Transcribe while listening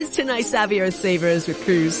Tonight's Savvy Earth Savers with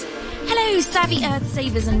Cruz. Hello, Savvy Earth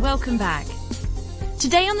Savers, and welcome back.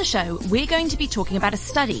 Today on the show, we're going to be talking about a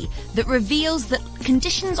study that reveals that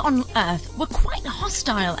conditions on Earth were quite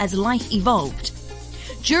hostile as life evolved.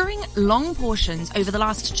 During long portions over the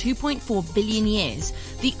last 2.4 billion years,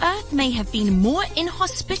 the Earth may have been more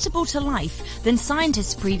inhospitable to life than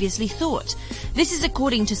scientists previously thought. This is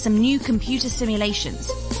according to some new computer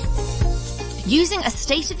simulations. Using a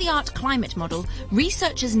state-of-the-art climate model,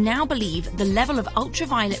 researchers now believe the level of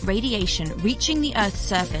ultraviolet radiation reaching the Earth's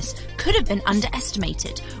surface could have been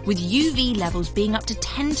underestimated, with UV levels being up to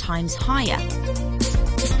 10 times higher.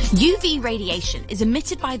 UV radiation is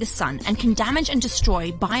emitted by the sun and can damage and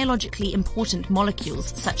destroy biologically important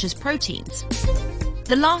molecules such as proteins.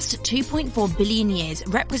 The last 2.4 billion years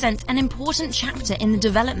represents an important chapter in the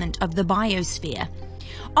development of the biosphere.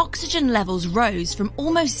 Oxygen levels rose from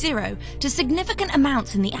almost zero to significant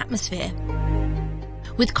amounts in the atmosphere,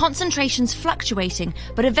 with concentrations fluctuating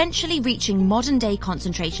but eventually reaching modern-day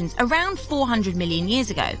concentrations around 400 million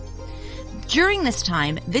years ago. During this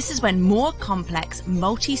time, this is when more complex,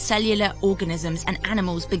 multicellular organisms and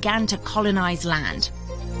animals began to colonize land.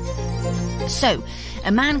 So,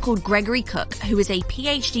 a man called Gregory Cook, who is a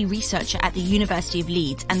PhD researcher at the University of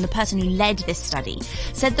Leeds and the person who led this study,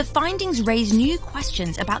 said the findings raise new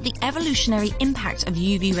questions about the evolutionary impact of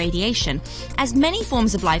UV radiation, as many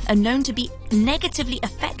forms of life are known to be negatively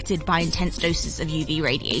affected by intense doses of UV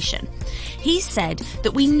radiation. He said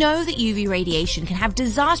that we know that UV radiation can have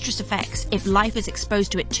disastrous effects if life is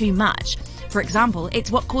exposed to it too much. For example,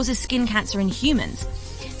 it's what causes skin cancer in humans.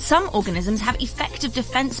 Some organisms have effective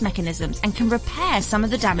defense mechanisms and can repair some of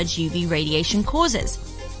the damage UV radiation causes.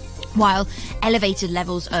 While elevated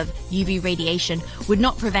levels of UV radiation would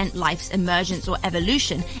not prevent life's emergence or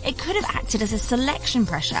evolution, it could have acted as a selection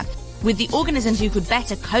pressure, with the organisms who could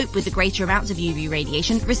better cope with the greater amounts of UV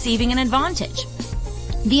radiation receiving an advantage.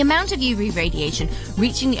 The amount of UV radiation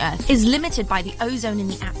reaching the Earth is limited by the ozone in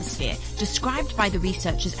the atmosphere, described by the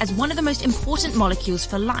researchers as one of the most important molecules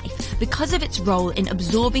for life because of its role in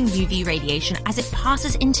absorbing UV radiation as it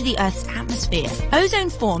passes into the Earth's atmosphere.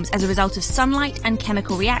 Ozone forms as a result of sunlight and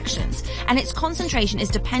chemical reactions, and its concentration is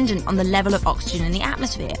dependent on the level of oxygen in the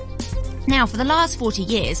atmosphere. Now, for the last 40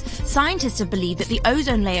 years, scientists have believed that the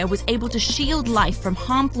ozone layer was able to shield life from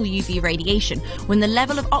harmful UV radiation when the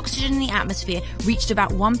level of oxygen in the atmosphere reached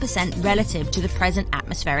about 1% relative to the present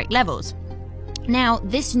atmospheric levels. Now,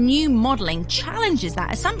 this new modelling challenges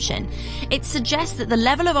that assumption. It suggests that the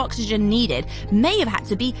level of oxygen needed may have had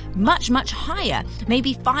to be much, much higher,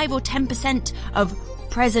 maybe 5 or 10% of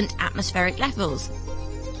present atmospheric levels.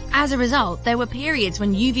 As a result, there were periods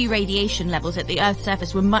when UV radiation levels at the Earth's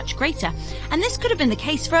surface were much greater, and this could have been the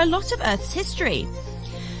case for a lot of Earth's history.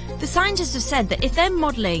 The scientists have said that if their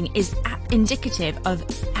modelling is indicative of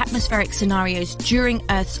atmospheric scenarios during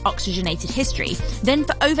Earth's oxygenated history, then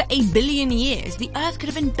for over 1 billion years, the Earth could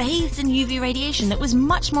have been bathed in UV radiation that was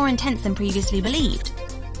much more intense than previously believed.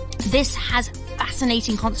 This has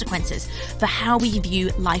fascinating consequences for how we view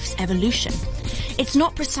life's evolution. It's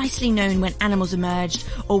not precisely known when animals emerged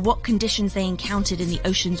or what conditions they encountered in the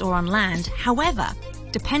oceans or on land. However,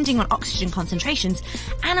 depending on oxygen concentrations,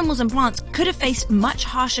 animals and plants could have faced much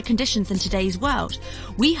harsher conditions than today's world.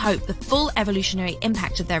 We hope the full evolutionary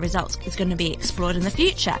impact of their results is going to be explored in the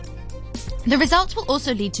future. The results will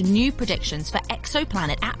also lead to new predictions for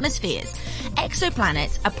exoplanet atmospheres.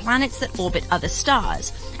 Exoplanets are planets that orbit other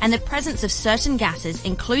stars, and the presence of certain gases,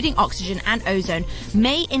 including oxygen and ozone,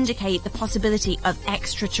 may indicate the possibility of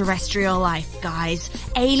extraterrestrial life, guys.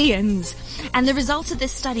 Aliens! And the results of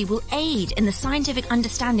this study will aid in the scientific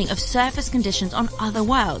understanding of surface conditions on other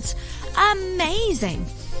worlds. Amazing!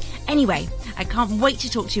 Anyway, I can't wait to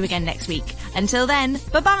talk to you again next week. Until then,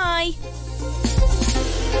 bye-bye!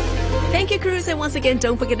 Thank you, Cruz, and once again,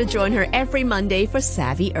 don't forget to join her every Monday for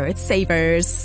Savvy Earth Savers.